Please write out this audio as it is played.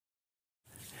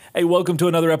Hey, welcome to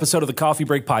another episode of the Coffee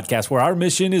Break Podcast, where our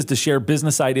mission is to share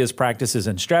business ideas, practices,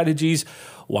 and strategies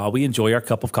while we enjoy our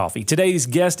cup of coffee. Today's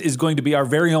guest is going to be our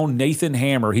very own Nathan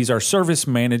Hammer. He's our service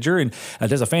manager and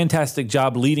does a fantastic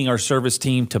job leading our service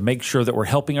team to make sure that we're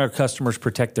helping our customers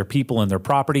protect their people and their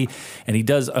property. And he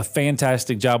does a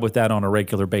fantastic job with that on a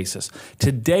regular basis.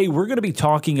 Today, we're going to be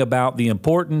talking about the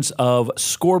importance of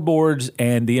scoreboards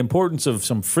and the importance of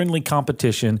some friendly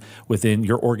competition within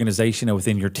your organization and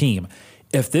within your team.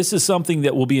 If this is something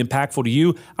that will be impactful to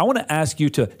you, I want to ask you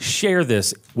to share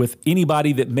this with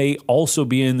anybody that may also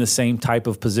be in the same type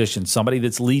of position, somebody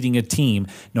that's leading a team,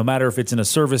 no matter if it's in a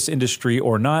service industry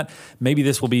or not. Maybe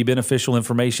this will be beneficial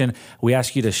information. We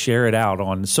ask you to share it out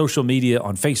on social media,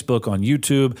 on Facebook, on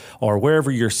YouTube, or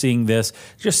wherever you're seeing this.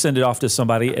 Just send it off to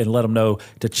somebody and let them know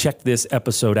to check this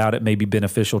episode out. It may be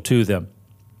beneficial to them.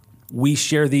 We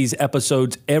share these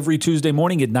episodes every Tuesday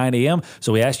morning at 9 a.m.,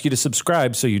 so we ask you to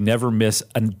subscribe so you never miss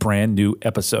a brand new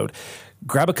episode.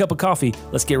 Grab a cup of coffee.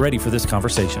 Let's get ready for this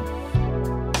conversation.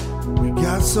 We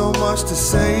got so much to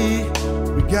say.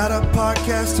 We got a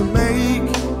podcast to make.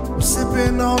 We're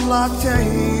sipping on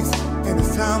lattes, and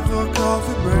it's time for a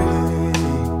coffee break.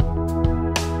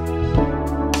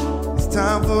 It's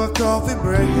time for a coffee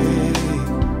break.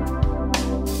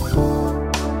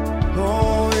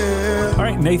 Oh, yeah. All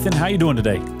right, Nathan, how you doing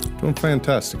today? Doing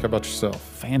fantastic. How about yourself?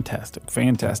 Fantastic.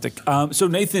 So,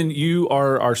 Nathan, you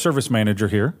are our service manager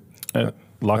here at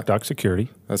Lock Dock Security.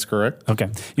 That's correct. Okay.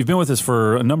 You've been with us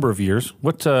for a number of years.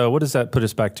 What does that put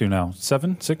us back to now?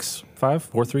 7, 6, 5,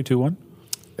 4, 3, 2, 1?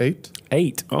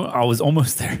 8. Oh, I was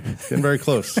almost there. Getting very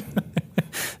close.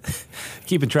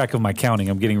 Keeping track of my counting.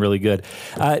 I'm getting really good.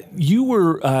 You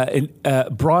were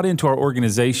brought into our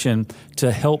organization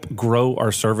to help grow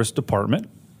our service department,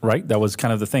 right? That was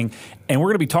kind of the thing. And we're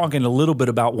going to be talking a little bit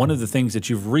about one of the things that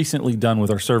you've recently done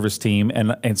with our service team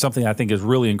and something I think is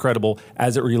really incredible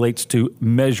as it relates to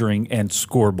measuring and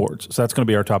scoreboards. So that's going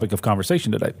to be our topic of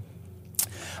conversation today.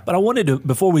 But I wanted to,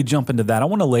 before we jump into that, I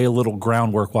want to lay a little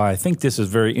groundwork why I think this is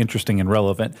very interesting and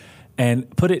relevant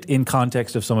and put it in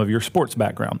context of some of your sports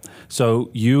background. So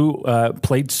you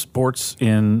played sports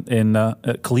in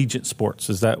collegiate sports.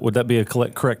 Would that be a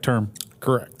correct term?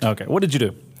 Correct. Okay. What did you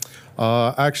do?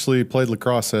 I actually played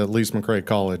lacrosse at Lees McRae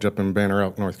College up in Banner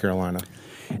Elk, North Carolina.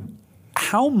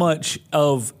 How much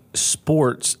of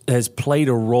sports has played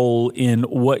a role in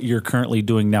what you're currently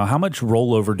doing now? How much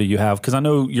rollover do you have? Because I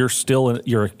know you're still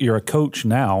you're a coach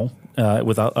now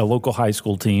with a local high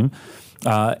school team,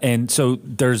 and so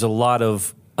there's a lot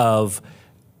of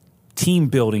team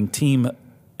building, team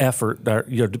effort,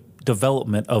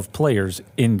 development of players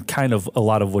in kind of a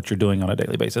lot of what you're doing on a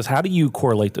daily basis. How do you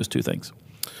correlate those two things?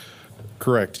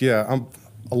 Correct. Yeah.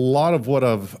 A lot of what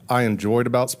I enjoyed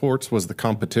about sports was the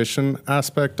competition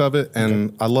aspect of it,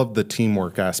 and I love the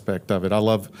teamwork aspect of it. I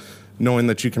love knowing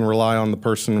that you can rely on the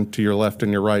person to your left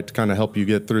and your right to kind of help you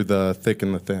get through the thick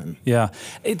and the thin. Yeah.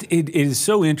 It is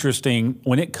so interesting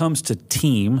when it comes to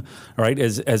team, right?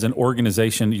 As an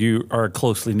organization, you are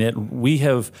closely knit. We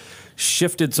have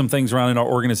shifted some things around in our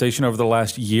organization over the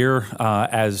last year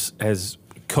as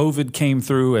COVID came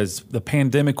through, as the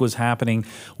pandemic was happening.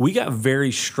 We got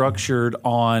very structured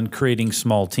on creating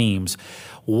small teams.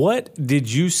 What did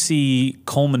you see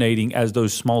culminating as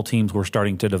those small teams were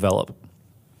starting to develop?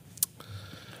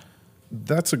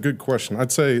 That's a good question.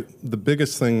 I'd say the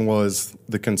biggest thing was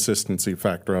the consistency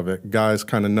factor of it. Guys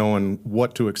kind of knowing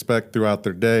what to expect throughout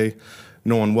their day,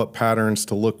 knowing what patterns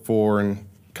to look for, and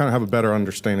kind of have a better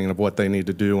understanding of what they need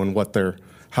to do and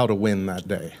how to win that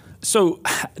day. So,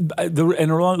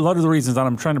 and a lot of the reasons that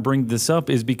I'm trying to bring this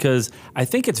up is because I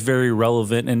think it's very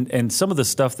relevant, and some of the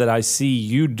stuff that I see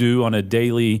you do on a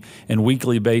daily and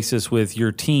weekly basis with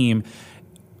your team,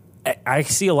 I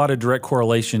see a lot of direct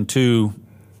correlation to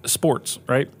sports,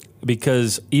 right?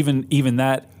 Because even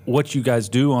that, what you guys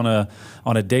do on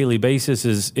a daily basis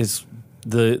is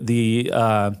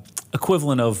the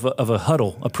equivalent of a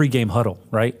huddle, a pregame huddle,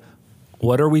 right?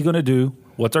 What are we going to do?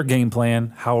 What's our game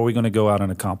plan? How are we going to go out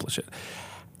and accomplish it?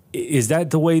 Is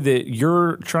that the way that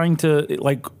you're trying to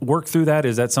work through that?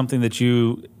 Is that something that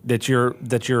you're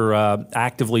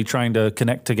actively trying to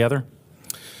connect together?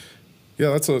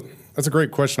 Yeah, that's a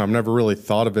great question. I've never really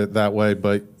thought of it that way,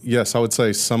 but yes, I would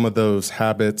say some of those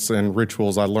habits and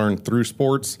rituals I learned through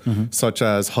sports, such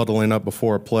as huddling up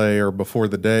before a play or before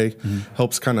the day,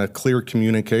 helps kind of clear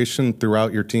communication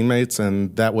throughout your teammates,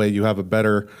 and that way you have a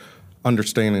better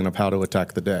understanding of how to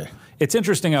attack the day. It's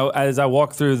interesting, as I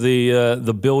walk through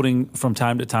the building from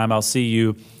time to time, I'll see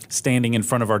you standing in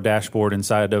front of our dashboard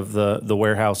inside of the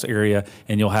warehouse area,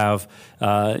 and you'll have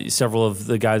several of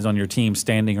the guys on your team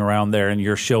standing around there, and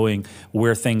you're showing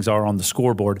where things are on the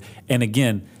scoreboard. And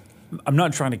again, I'm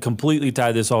not trying to completely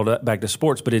tie this all back to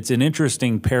sports, but it's an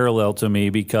interesting parallel to me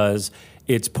because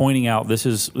it's pointing out this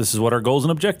is what our goals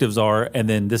and objectives are, and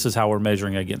then this is how we're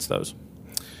measuring against those.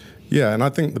 Yeah, and I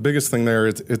think the biggest thing there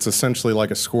is it's essentially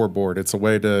like a scoreboard. It's a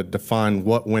way to define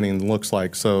what winning looks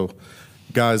like. So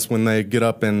guys, when they get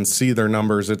up and see their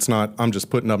numbers, it's not I'm just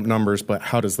putting up numbers, but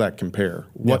how does that compare?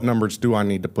 What numbers do I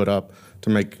need to put up to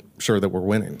make sure that we're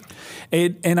winning?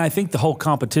 And I think the whole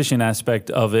competition aspect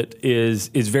of it is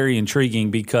very intriguing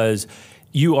because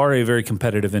you are a very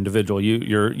competitive individual.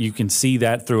 You can see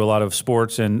that through a lot of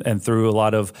sports and through a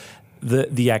lot of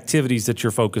the activities that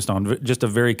you're focused on, just a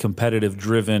very competitive,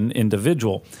 driven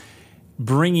individual.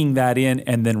 Bringing that in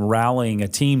and then rallying a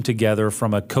team together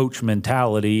from a coach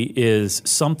mentality is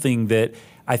something that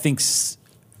I think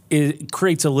it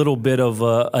creates a little bit of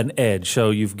an edge. So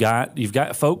you've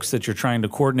got folks that you're trying to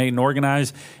coordinate and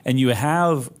organize, and you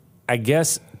have, I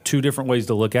guess, two different ways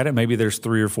to look at it. Maybe there's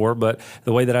three or four, but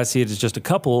the way that I see it is just a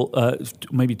couple,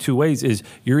 maybe two ways, is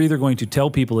you're either going to tell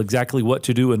people exactly what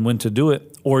to do and when to do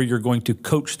it, or you're going to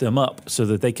coach them up so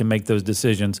that they can make those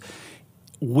decisions.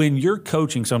 When you're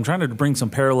coaching, so I'm trying to bring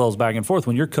some parallels back and forth,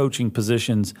 when you're coaching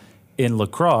positions in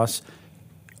lacrosse,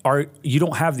 you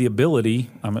don't have the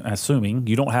ability, I'm assuming,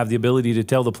 you don't have the ability to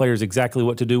tell the players exactly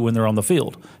what to do when they're on the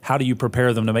field. How do you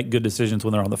prepare them to make good decisions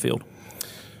when they're on the field?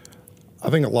 I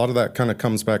think a lot of that kind of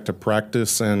comes back to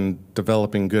practice and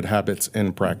developing good habits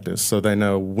in practice. So they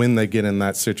know when they get in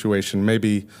that situation,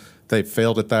 maybe they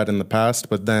failed at that in the past,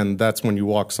 but then that's when you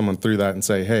walk someone through that and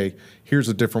say, hey, here's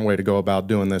a different way to go about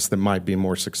doing this that might be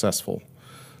more successful.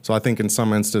 So I think in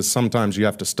some instances, sometimes you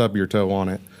have to stub your toe on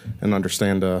it and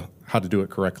understand how to do it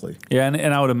correctly. Yeah,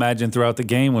 and I would imagine throughout the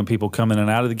game, when people come in and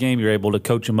out of the game, you're able to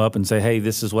coach them up and say, hey,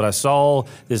 this is what I saw.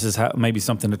 This is how, maybe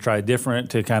something to try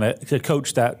different to kind of to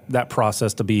coach that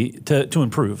process to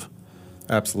improve.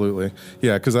 Absolutely.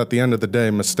 Yeah, because at the end of the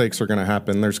day, mistakes are going to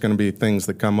happen. There's going to be things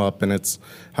that come up, and it's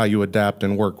how you adapt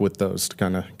and work with those to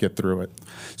kind of get through it.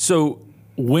 So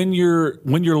when you're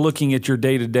looking at your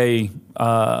day-to-day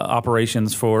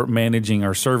operations for managing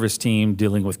our service team,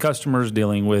 dealing with customers,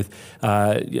 dealing with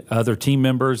other team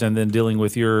members, and then dealing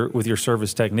with your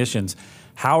service technicians,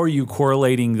 how are you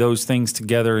correlating those things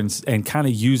together and kind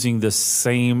of using the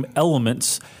same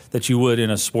elements that you would in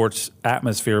a sports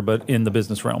atmosphere, but in the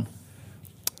business realm?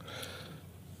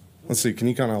 Let's see. Can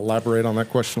you kind of elaborate on that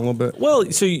question a little bit?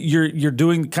 Well, so you're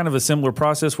doing kind of a similar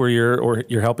process where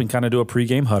you're helping kind of do a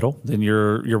pregame huddle. Then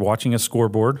you're watching a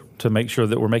scoreboard to make sure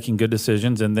that we're making good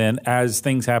decisions. And then as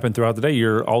things happen throughout the day,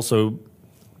 you're also,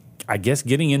 I guess,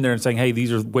 getting in there and saying, hey, these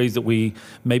are ways that we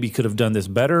maybe could have done this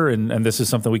better, and this is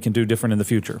something we can do different in the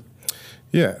future.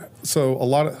 Yeah. So a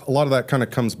lot of that kind of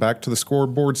comes back to the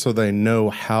scoreboard, so they know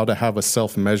how to have a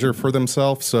self-measure for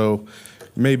themselves. So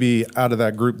maybe out of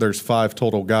that group, there's 5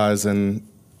 total guys, and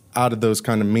out of those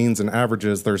kind of means and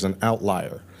averages, there's an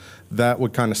outlier. That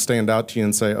would kind of stand out to you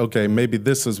and say, okay, maybe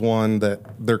this is one that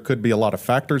there could be a lot of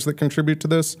factors that contribute to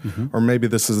this, or maybe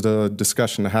this is a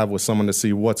discussion to have with someone to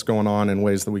see what's going on in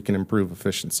ways that we can improve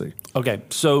efficiency. Okay,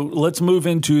 so let's move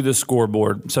into the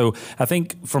scoreboard. So I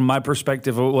think from my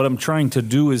perspective, what I'm trying to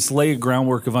do is lay a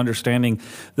groundwork of understanding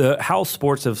how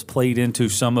sports have played into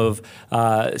some of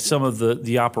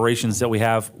the operations that we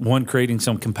have. One, creating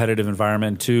some competitive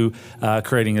environment. 2,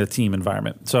 creating a team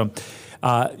environment. So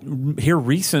here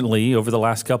recently, over the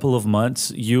last couple of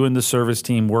months, you and the service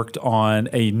team worked on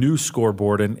a new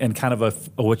scoreboard and kind of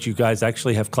what you guys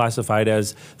actually have classified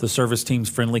as the service team's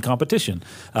friendly competition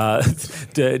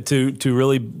to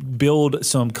really build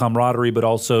some camaraderie, but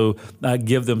also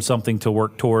give them something to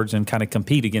work towards and kind of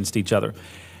compete against each other.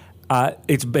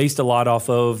 It's based a lot off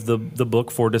of the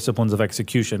book 4 Disciplines of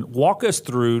Execution. Walk us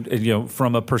through,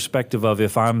 from a perspective of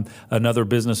if I'm another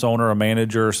business owner, a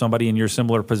manager, or somebody in your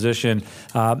similar position,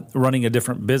 running a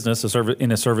different business,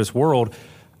 in a service world.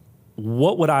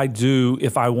 What would I do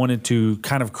if I wanted to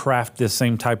kind of craft this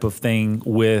same type of thing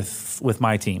with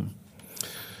my team?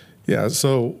 Yeah.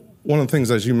 So one of the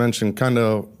things, as you mentioned, kind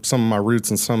of some of my roots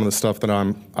and some of the stuff that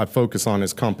I focus on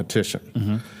is competition.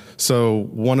 Mm-hmm. So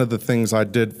one of the things I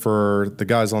did for the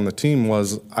guys on the team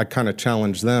was I kind of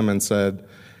challenged them and said,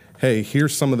 hey,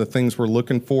 here's some of the things we're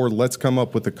looking for. Let's come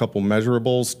up with a couple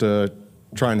measurables to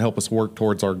try and help us work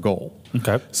towards our goal.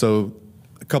 Okay. So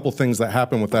a couple things that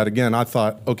happened with that. Again, I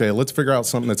thought, okay, let's figure out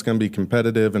something that's going to be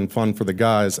competitive and fun for the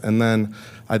guys. And then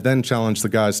I challenged the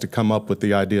guys to come up with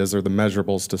the ideas or the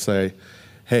measurables to say,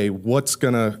 hey, what's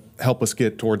going to help us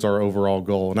get towards our overall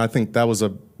goal? And I think that was a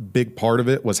big part of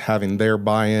it, was having their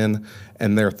buy-in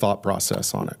and their thought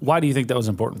process on it. Why do you think that was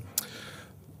important?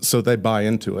 So they buy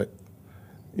into it.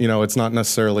 You know, it's not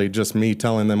necessarily just me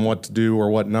telling them what to do or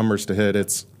what numbers to hit.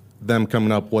 It's them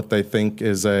coming up what they think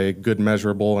is a good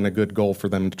measurable and a good goal for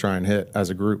them to try and hit as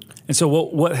a group. And so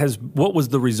what was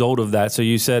the result of that? So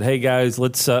you said, hey guys,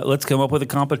 let's come up with a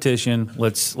competition.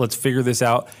 Let's figure this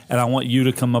out, and I want you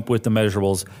to come up with the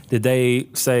measurables. Did they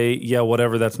say, yeah,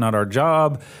 whatever, that's not our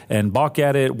job, and balk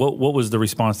at it? What was the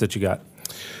response that you got?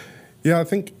 Yeah, I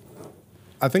think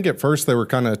at first they were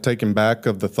kind of taken back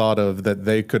of the thought of that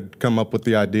they could come up with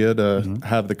the idea to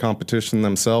have the competition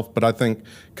themselves. But I think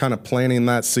kind of planting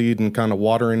that seed and kind of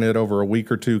watering it over a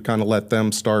week or two kind of let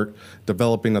them start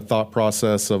developing a thought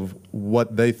process of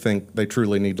what they think they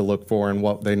truly need to look for and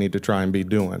what they need to try and be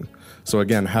doing. So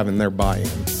again, having their buy-in.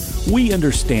 We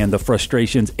understand the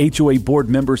frustrations HOA board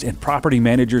members and property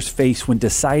managers face when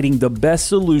deciding the best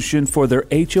solution for their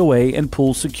HOA and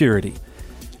pool security.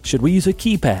 Should we use a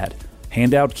keypad,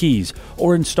 hand out keys,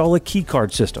 or install a key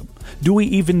card system? Do we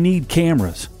even need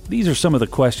cameras? These are some of the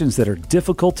questions that are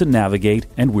difficult to navigate,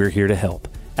 and we're here to help.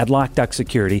 At LockDock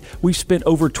Security, we've spent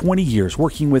over 20 years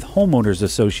working with homeowners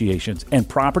associations and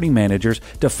property managers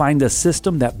to find the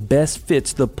system that best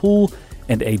fits the pool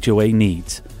and HOA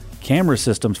needs. Camera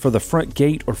systems for the front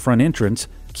gate or front entrance,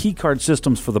 key card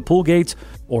systems for the pool gates,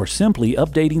 or simply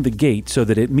updating the gate so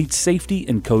that it meets safety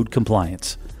and code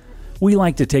compliance. We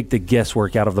like to take the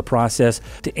guesswork out of the process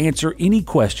to answer any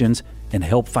questions and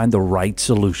help find the right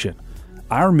solution.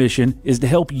 Our mission is to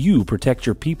help you protect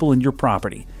your people and your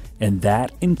property, and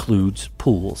that includes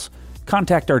pools.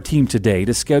 Contact our team today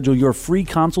to schedule your free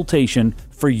consultation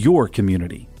for your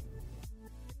community.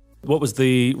 What was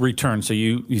the return? So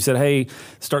you said, hey,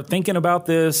 start thinking about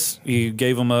this. You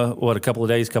gave them a couple of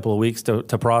days, couple of weeks to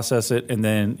process it. And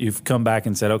then you've come back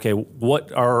and said, okay,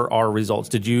 what are our results?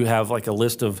 Did you have like a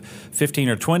list of 15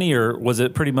 or 20, or was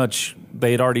it pretty much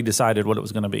they had already decided what it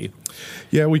was going to be?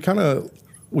 Yeah, we kind of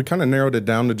narrowed it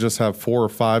down to just have 4 or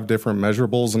 5 different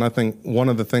measurables. And I think one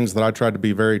of the things that I tried to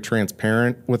be very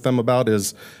transparent with them about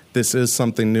is this is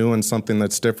something new and something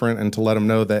that's different, and to let them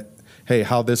know that, hey,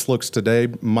 how this looks today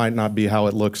might not be how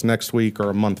it looks next week or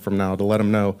a month from now, to let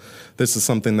them know this is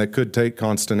something that could take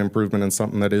constant improvement and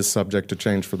something that is subject to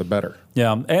change for the better.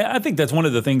 Yeah, I think that's one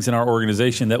of the things in our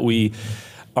organization that we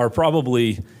are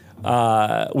probably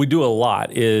we do a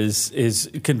lot is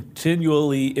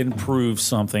continually improve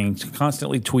something,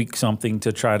 constantly tweak something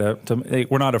to try to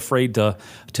we're not afraid to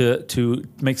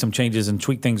make some changes and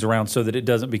tweak things around so that it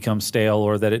doesn't become stale,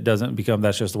 or that it doesn't become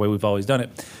that's just the way we've always done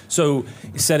it. So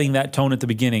setting that tone at the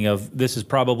beginning of this is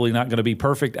probably not going to be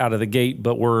perfect out of the gate,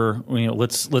 but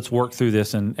let's work through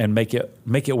this and make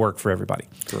it work for everybody.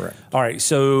 Correct. All right.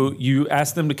 So you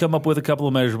ask them to come up with a couple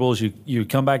of measurables. You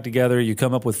come back together. You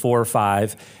come up with 4 or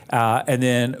 5. And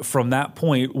then from that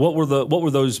point, what were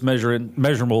those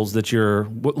measurables that you're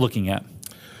looking at?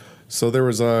 So there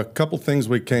was a couple things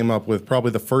we came up with.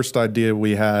 Probably the first idea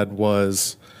we had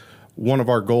was one of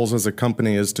our goals as a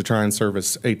company is to try and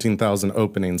service 18,000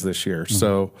 openings this year. Mm-hmm.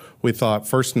 So we thought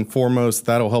first and foremost,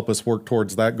 that'll help us work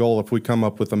towards that goal if we come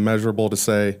up with a measurable to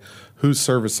say who's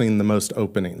servicing the most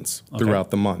openings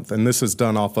throughout the month. And this is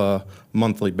done off a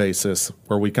monthly basis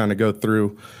where we kind of go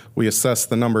through, we assess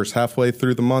the numbers halfway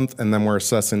through the month, and then we're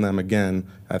assessing them again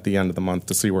at the end of the month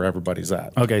to see where everybody's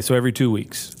at. Okay, so every 2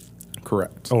 weeks.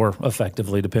 Correct. Or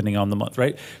effectively, depending on the month,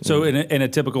 right? So in a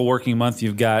typical working month,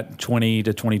 you've got 20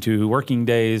 to 22 working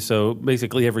days. So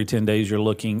basically every 10 days, you're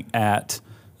looking at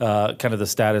kind of the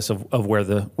status of where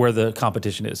the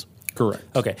competition is. Correct.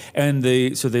 Okay. And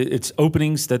it's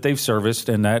openings that they've serviced,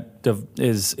 and that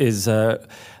is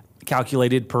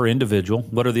calculated per individual.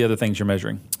 What are the other things you're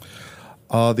measuring?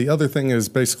 The other thing is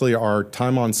basically our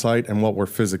time on site and what we're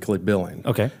physically billing.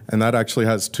 Okay. And that actually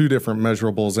has 2 different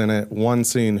measurables in it. One,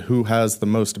 seeing who has the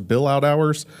most bill out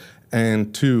hours,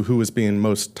 and 2, who is being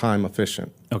most time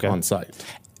efficient on site.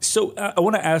 So I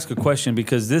want to ask a question,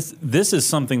 because this is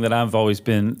something that I've always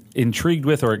been intrigued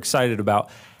with or excited about.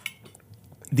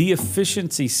 The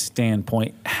efficiency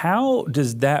standpoint, how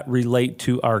does that relate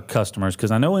to our customers?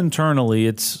 Because I know internally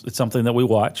it's something that we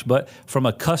watch, but from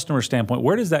a customer standpoint,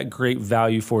 where does that create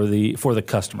value for the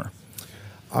customer?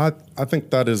 I I think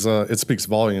that is, it speaks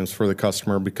volumes for the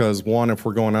customer because, one, if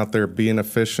we're going out there being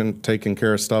efficient, taking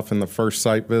care of stuff in the first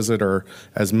site visit or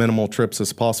as minimal trips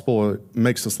as possible, it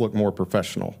makes us look more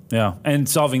professional. Yeah, and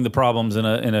solving the problems in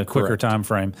a quicker Correct. time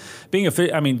frame.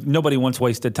 Nobody wants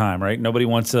wasted time, right? Nobody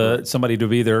wants somebody to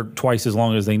be there twice as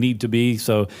long as they need to be.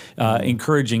 So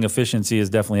encouraging efficiency is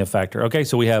definitely a factor. Okay,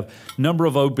 so we have number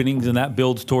of openings, and that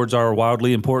builds towards our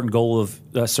wildly important goal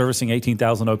of servicing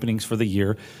 18,000 openings for the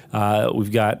year.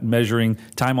 We've got measuring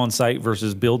time on site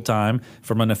versus build time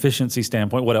from an efficiency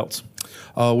standpoint. What else?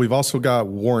 We've also got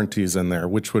warranties in there,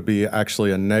 which would be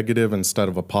actually a negative instead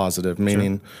of a positive,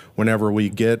 meaning whenever we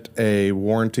get a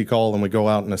warranty call and we go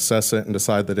out and assess it and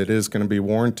decide that it is going to be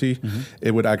warranty,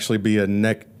 it would actually be a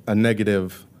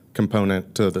negative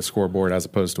component to the scoreboard as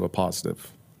opposed to a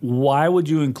positive. Why would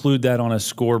you include that on a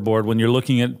scoreboard when you're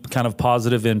looking at kind of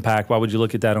positive impact? Why would you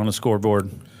look at that on a scoreboard?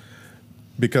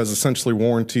 Because essentially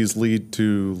warranties lead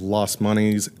to lost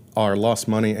money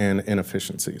and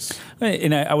inefficiencies.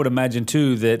 And I would imagine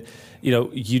too that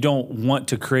you don't want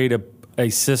to create a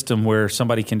system where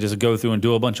somebody can just go through and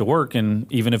do a bunch of work,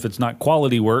 and even if it's not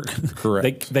quality work,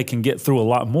 Correct. they can get through a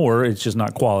lot more. It's just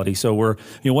not quality. So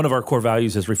one of our core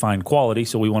values is refined quality.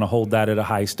 So we want to hold that at a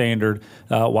high standard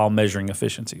while measuring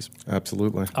efficiencies.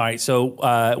 Absolutely. All right.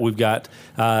 So we've got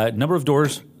number of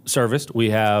doors serviced.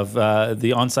 We have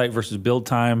the on-site versus build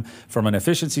time from an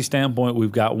efficiency standpoint.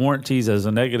 We've got warranties as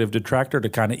a negative detractor to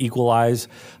kind of equalize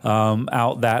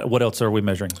out that. What else are we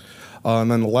measuring?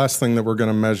 And then the last thing that we're going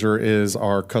to measure is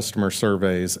our customer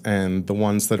surveys and the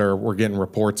ones that we're getting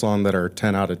reports on that are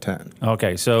 10 out of 10.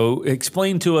 Okay, so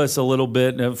explain to us a little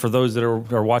bit, for those that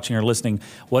are watching or listening,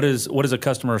 what is a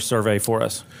customer survey for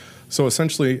us? So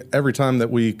essentially, every time that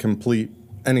we complete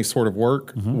any sort of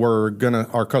work,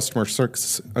 our customer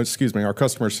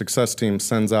success team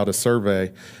sends out a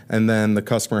survey, and then the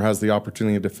customer has the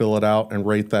opportunity to fill it out and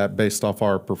rate that based off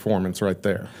our performance right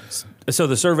there. So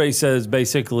the survey says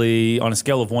basically on a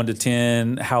scale of 1 to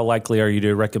 10, how likely are you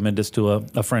to recommend us to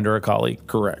a friend or a colleague?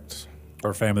 Correct. Or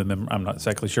a family member. I'm not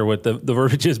exactly sure what the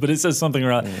verbiage is, but it says something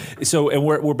around. So, and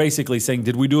we're basically saying,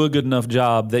 did we do a good enough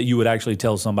job that you would actually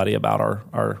tell somebody about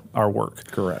our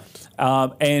work? Correct.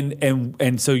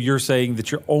 And so you're saying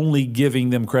that you're only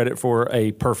giving them credit for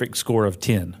a perfect score of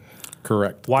 10.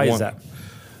 Correct. Why is that?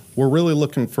 We're really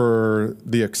looking for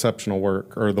the exceptional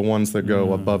work or the ones that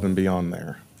go above and beyond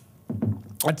there.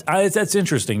 That's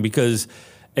interesting because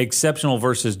exceptional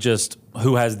versus just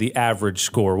who has the average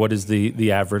score. What is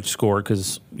the average score?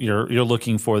 Because you're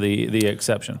looking for the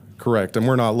exception. Correct. And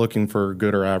we're not looking for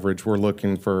good or average. We're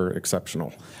looking for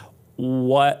exceptional.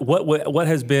 What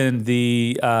has been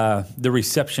the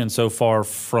reception so far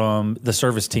from the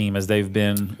service team as they've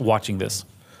been watching this?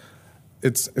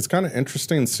 It's kind of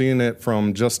interesting seeing it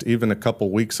from just even a couple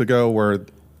weeks ago where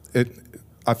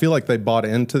I feel like they bought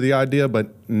into the idea,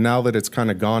 but now that it's kind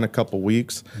of gone a couple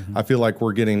weeks, I feel like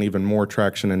we're getting even more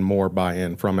traction and more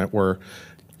buy-in from it, where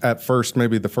at first,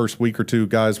 maybe the first week or two,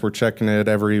 guys were checking it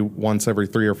once every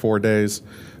 3 or 4 days.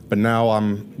 But now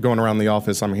I'm going around the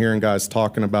office, I'm hearing guys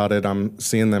talking about it, I'm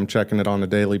seeing them checking it on a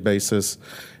daily basis.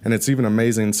 And it's even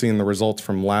amazing seeing the results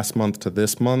from last month to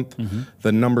this month.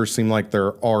 The numbers seem like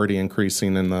they're already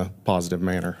increasing in the positive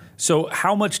manner. So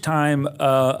how much time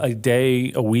a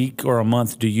day, a week, or a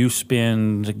month do you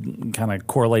spend kind of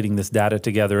correlating this data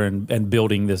together and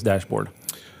building this dashboard?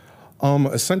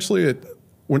 Essentially,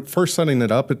 when first setting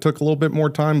it up, it took a little bit more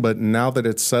time, but now that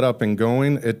it's set up and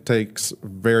going, it takes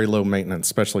very low maintenance,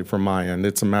 especially from my end.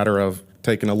 It's a matter of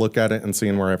taking a look at it and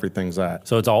seeing where everything's at.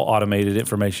 So it's all automated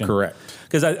information? Correct.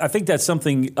 Because I think that's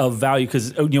something of value,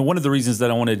 because one of the reasons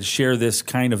that I wanted to share this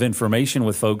kind of information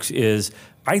with folks is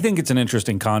I think it's an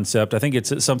interesting concept. I think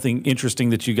it's something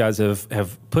interesting that you guys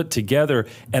have put together,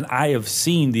 and I have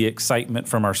seen the excitement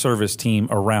from our service team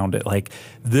around it. Like,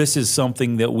 this is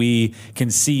something that we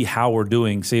can see how we're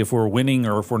doing, see if we're winning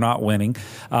or if we're not winning.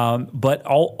 But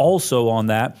also on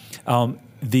that,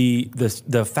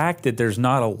 the fact that there's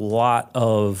not a lot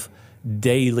of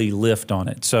daily lift on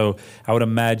it. So I would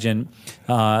imagine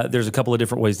there's a couple of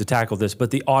different ways to tackle this, but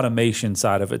the automation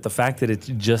side of it, the fact that it's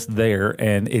just there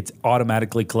and it's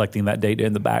automatically collecting that data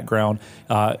in the background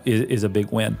is a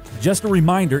big win. Just a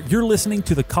reminder, you're listening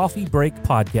to the Coffee Break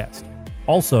Podcast.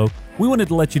 Also, we wanted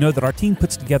to let you know that our team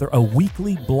puts together a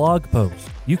weekly blog post.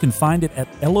 You can find it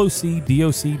at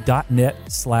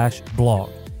locdoc.net/blog.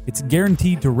 It's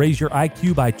guaranteed to raise your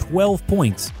IQ by 12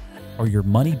 points or your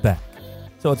money back.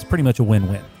 So it's pretty much a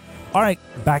win-win. All right,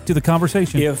 back to the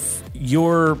conversation. If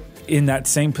you're in that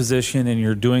same position and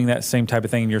you're doing that same type of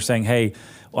thing and you're saying, hey,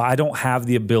 well, I don't have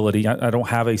the ability, I don't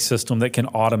have a system that can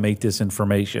automate this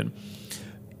information.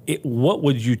 what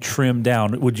would you trim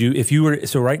down? Would you, if you were,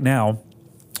 so right now,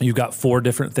 you've got 4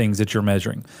 different things that you're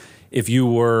measuring. If you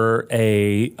were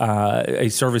a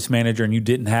service manager and you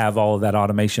didn't have all of that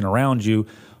automation around you,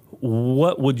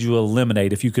 what would you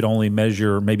eliminate if you could only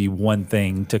measure maybe one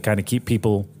thing to kind of keep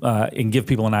people and give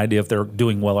people an idea if they're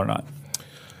doing well or not?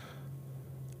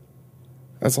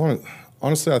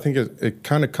 Honestly, I think it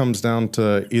kind of comes down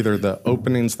to either the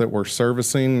openings that we're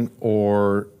servicing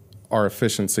or our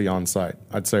efficiency on site.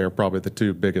 I'd say are probably the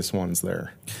 2 biggest ones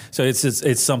there. So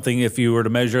it's something, if you were to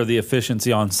measure the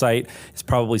efficiency on site, it's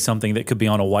probably something that could be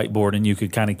on a whiteboard and you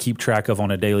could kind of keep track of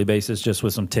on a daily basis just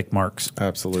with some tick marks.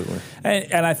 Absolutely.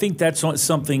 And I think that's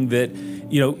something that,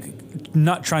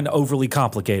 not trying to overly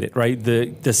complicate it, right?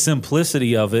 The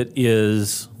simplicity of it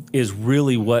is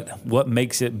really what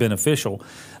makes it beneficial,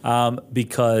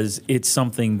 because it's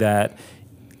something that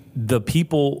the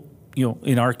people,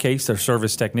 in our case, they're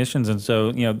service technicians. And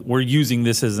so, we're using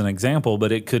this as an example,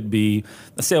 but it could be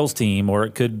a sales team, or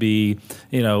it could be,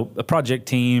 a project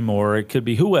team, or it could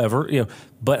be whoever,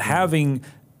 but having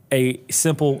a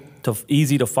simple to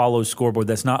easy to follow scoreboard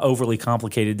that's not overly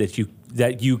complicated,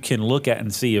 that you can look at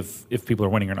and see if people are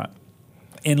winning or not.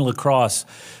 In lacrosse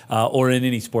or in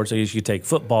any sports, I guess you take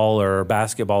football or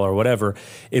basketball or whatever.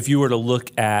 If you were to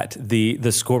look at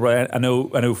the scoreboard, I know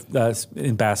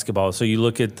in basketball, so you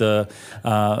look at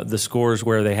the scores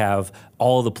where they have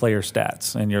all the player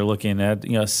stats, and you're looking at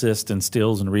assists and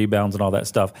steals and rebounds and all that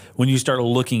stuff. When you start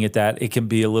looking at that, it can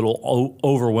be a little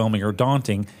overwhelming or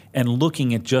daunting. And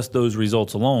looking at just those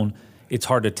results alone, it's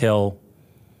hard to tell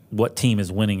what team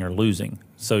is winning or losing.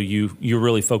 So you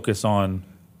really focus on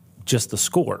just the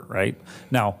score, right?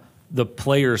 Now, the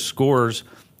player's scores,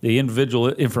 the individual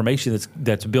information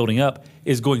that's building up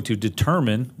is going to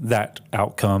determine that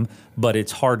outcome, but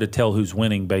it's hard to tell who's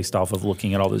winning based off of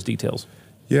looking at all those details.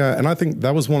 Yeah, and I think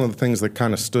that was one of the things that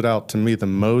kind of stood out to me the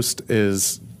most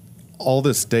is all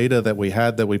this data that we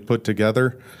had that we put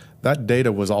together. That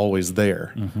data was always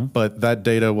there, but that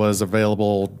data was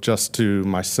available just to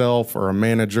myself or a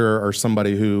manager or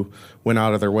somebody who went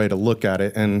out of their way to look at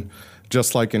it. And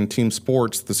just like in team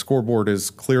sports, the scoreboard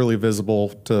is clearly visible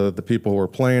to the people who are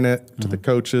playing it, to the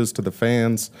coaches, to the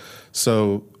fans.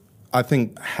 So I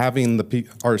think having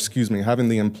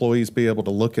the employees be able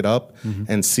to look it up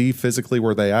and see physically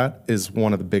where they at is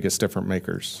one of the biggest difference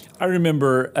makers. I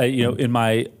remember, in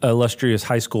my illustrious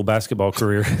high school basketball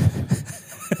career,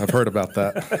 I've heard about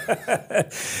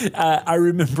that. I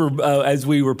remember as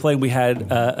we were playing, we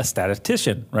had a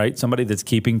statistician, right? Somebody that's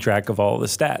keeping track of all the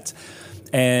stats.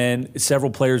 And several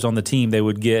players on the team, they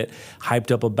would get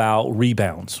hyped up about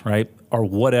rebounds, right? Or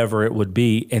whatever it would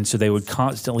be. And so they would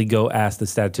constantly go ask the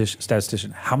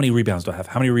statistician, how many rebounds do I have?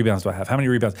 How many rebounds do I have? How many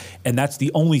rebounds? And that's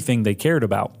the only thing they cared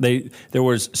about. There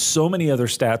was so many other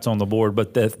stats on the board,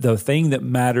 but the thing that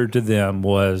mattered to them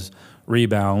was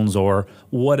rebounds or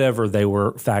whatever they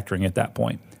were factoring at that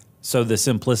point. So the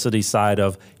simplicity side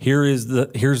of here's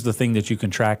the thing that you can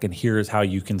track and here is how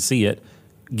you can see it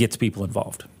gets people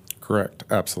involved. Correct.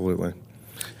 Absolutely.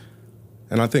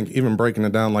 And I think even breaking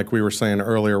it down, like we were saying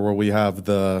earlier, where we have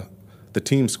the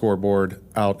team scoreboard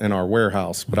out in our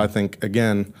warehouse. But I think,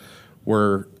 again,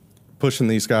 we're pushing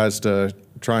these guys to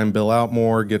try and bill out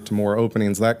more, get to more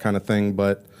openings, that kind of thing.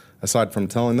 But aside from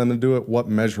telling them to do it, what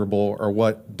measurable or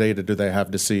what data do they have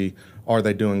to see? Are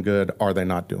they doing good? Are they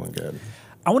not doing good?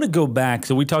 I want to go back.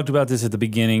 So we talked about this at the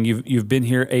beginning. You've been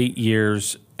here 8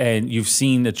 years, and you've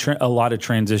seen a lot of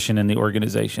transition in the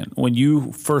organization. When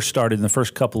you first started in the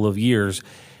first couple of years,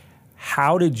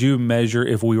 how did you measure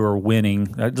if we were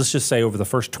winning? Let's just say over the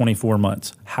first 24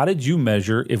 months. How did you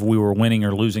measure if we were winning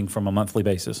or losing from a monthly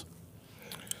basis?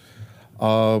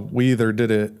 We either did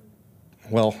it,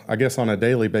 well, I guess on a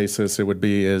daily basis, it would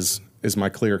be is my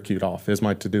clear queued off? Is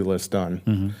my to-do list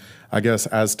done? I guess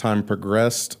as time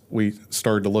progressed, we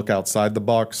started to look outside the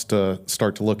box to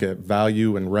start to look at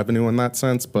value and revenue in that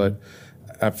sense. But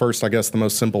at first, I guess the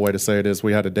most simple way to say it is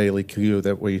we had a daily queue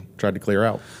that we tried to clear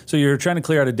out. So you're trying to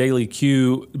clear out a daily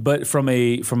queue, but from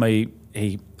a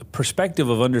perspective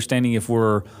of understanding if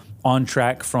we're on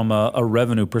track from a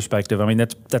revenue perspective. I mean,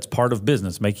 that's part of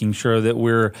business, making sure that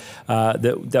we're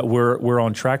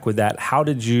on track with that. How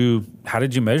did you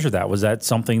measure that? Was that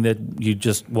something that you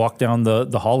just walked down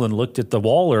the hall and looked at the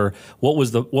wall, or what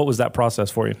was that process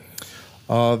for you?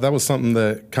 That was something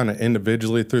that kind of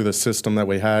individually through the system that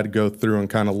we had, go through and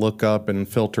kind of look up and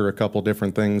filter a couple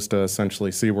different things to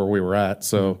essentially see where we were at.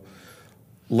 So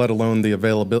let alone the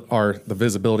availability or the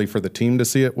visibility for the team to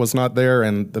see it was not there,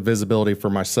 and the visibility for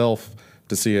myself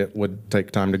to see it would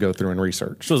take time to go through and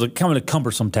research. So it was kind of a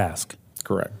cumbersome task.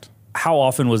 Correct. How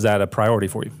often was that a priority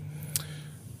for you?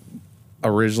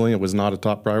 originally it was not a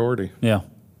top priority. Yeah.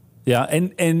 Yeah.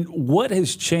 And what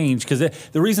has changed? Because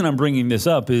the reason I'm bringing this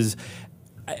up is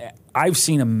I've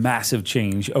seen a massive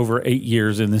change over 8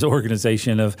 years in this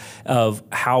organization of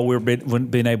how we've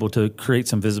been able to create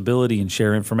some visibility and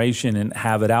share information and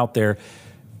have it out there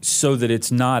so that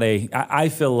it's not I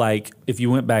feel like if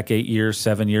you went back 8 years,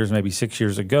 7 years, maybe 6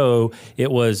 years ago, it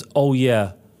was, oh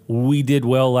yeah, we did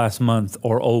well last month,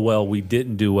 or oh well, we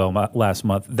didn't do well last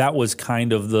month. That was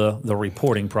kind of the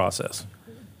reporting process.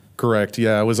 Correct.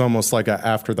 Yeah, it was almost like a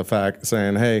after the fact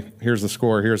saying, hey, here's the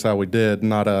score, here's how we did,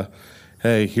 not a,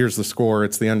 hey, here's the score,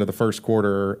 it's the end of the first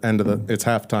quarter, it's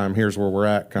halftime, here's where we're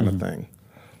at kind of thing.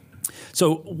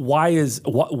 So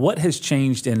what has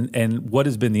changed and what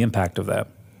has been the impact of that?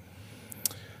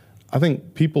 I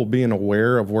think people being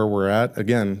aware of where we're at,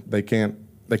 again, they can't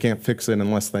fix it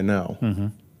unless they know. Mm-hmm.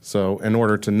 So in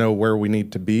order to know where we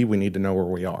need to be, we need to know where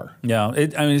we are. Yeah,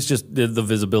 it's just the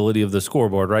visibility of the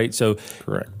scoreboard, right? So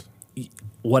correct.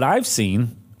 What I've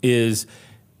seen is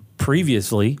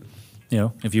previously,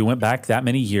 if you went back that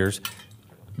many years,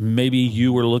 maybe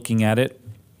you were looking at it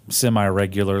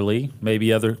semi-regularly.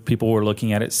 Maybe other people were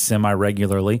looking at it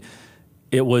semi-regularly.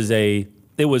 It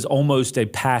was almost a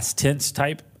past tense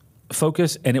type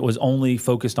focus, and it was only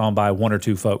focused on by one or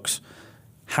two folks.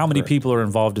 How many people are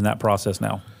involved in that process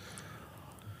now?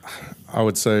 I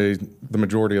would say the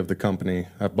majority of the company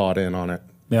have bought in on it.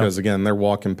 Yeah. Because, again, they're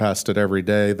walking past it every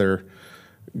day. They're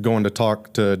going to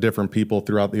talk to different people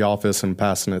throughout the office and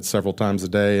passing it several times a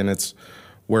day. And it's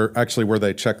where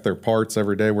they check their parts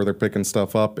every day, where they're picking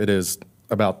stuff up. It is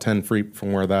about 10 feet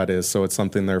from where that is. So it's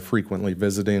something they're frequently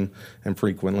visiting and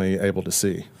frequently able to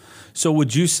see. So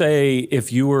would you say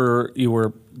if you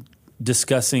were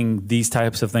discussing these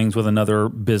types of things with another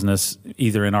business,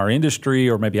 either in our industry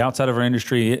or maybe outside of our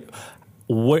industry,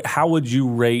 how would you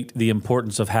rate the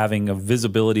importance of having a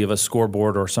visibility of a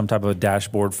scoreboard or some type of a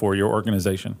dashboard for your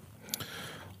organization?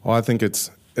 Well, I think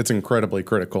it's incredibly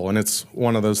critical. And it's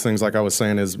one of those things, like I was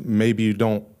saying, is maybe you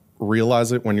don't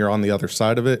realize it when you're on the other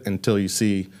side of it until you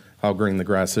see how green the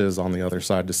grass is on the other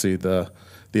side, to see the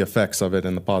effects of it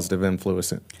and the positive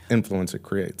influence it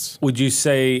creates. Would you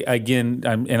say, again,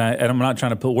 I'm not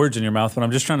trying to put words in your mouth, but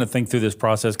I'm just trying to think through this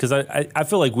process, because I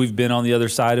feel like we've been on the other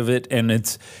side of it, and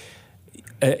it's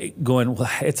going, well,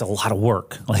 it's a lot of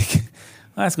work. Like,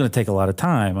 that's going to take a lot of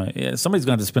time. Somebody's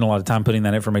going to have to spend a lot of time putting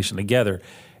that information together.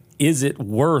 Is it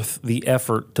worth the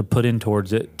effort to put in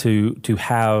towards it to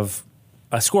have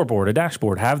a scoreboard, a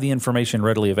dashboard, have the information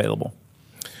readily available?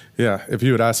 Yeah, if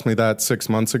you had asked me that 6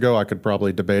 months ago, I could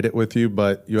probably debate it with you,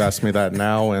 but you ask me that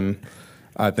now, and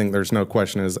I think there's no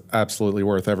question it is absolutely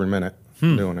worth every minute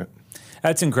doing it.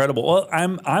 That's incredible. Well,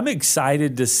 I'm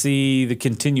excited to see the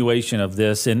continuation of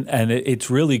this, and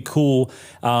it's really cool.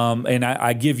 And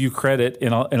I give you credit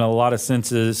in a lot of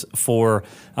senses for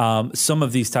some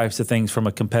of these types of things from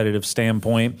a competitive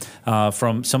standpoint,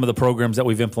 from some of the programs that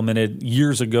we've implemented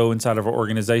years ago inside of our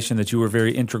organization that you were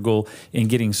very integral in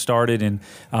getting started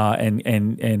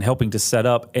and helping to set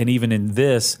up, and even in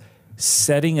this,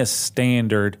 setting a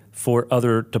standard for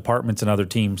other departments and other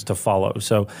teams to follow.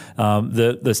 So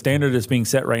the standard that's being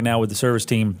set right now with the service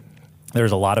team,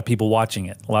 there's a lot of people watching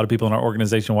it. A lot of people in our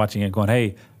organization watching it going,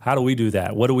 hey, how do we do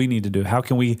that? What do we need to do? How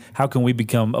can we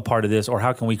become a part of this? Or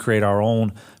how can we create our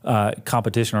own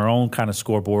competition, our own kind of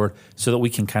scoreboard, so that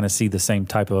we can kind of see the same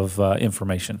type of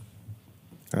information?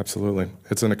 Absolutely.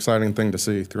 It's an exciting thing to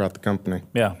see throughout the company.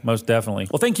 Yeah, most definitely.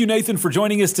 Well, thank you, Nathan, for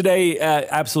joining us today.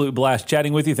 Absolute blast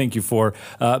chatting with you. Thank you for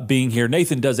being here.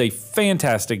 Nathan does a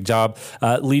fantastic job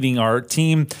leading our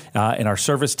team and our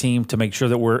service team to make sure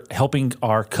that we're helping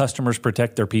our customers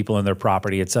protect their people and their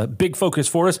property. It's a big focus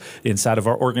for us inside of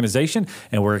our organization,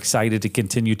 and we're excited to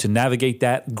continue to navigate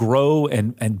that, grow,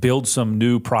 and build some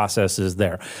new processes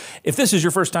there. If this is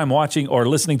your first time watching or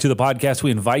listening to the podcast,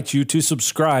 we invite you to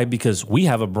subscribe, because we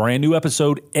have a brand new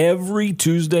episode every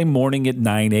Tuesday morning at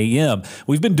 9 a.m.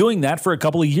 We've been doing that for a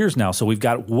couple of years now, so we've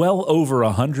got well over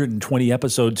 120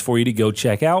 episodes for you to go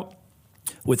check out,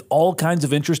 with all kinds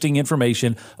of interesting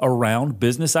information around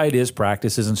business ideas,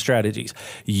 practices, and strategies.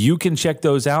 You can check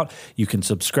those out. You can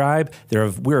subscribe.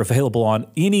 We're available on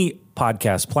any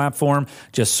podcast platform.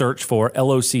 Just search for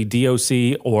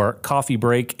LOCDOC or Coffee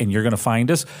Break, and you're going to find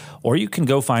us. Or you can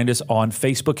go find us on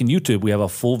Facebook and YouTube. We have a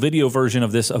full video version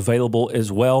of this available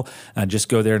as well. Just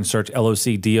go there and search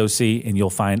LOCDOC, and you'll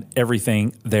find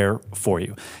everything there for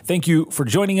you. Thank you for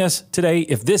joining us today.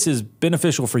 If this is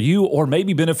beneficial for you, or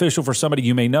maybe beneficial for somebody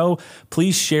you may know,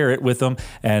 please share it with them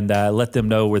and let them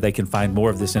know where they can find more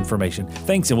of this information.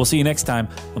 Thanks, and we'll see you next time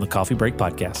on the Coffee Break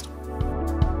Podcast.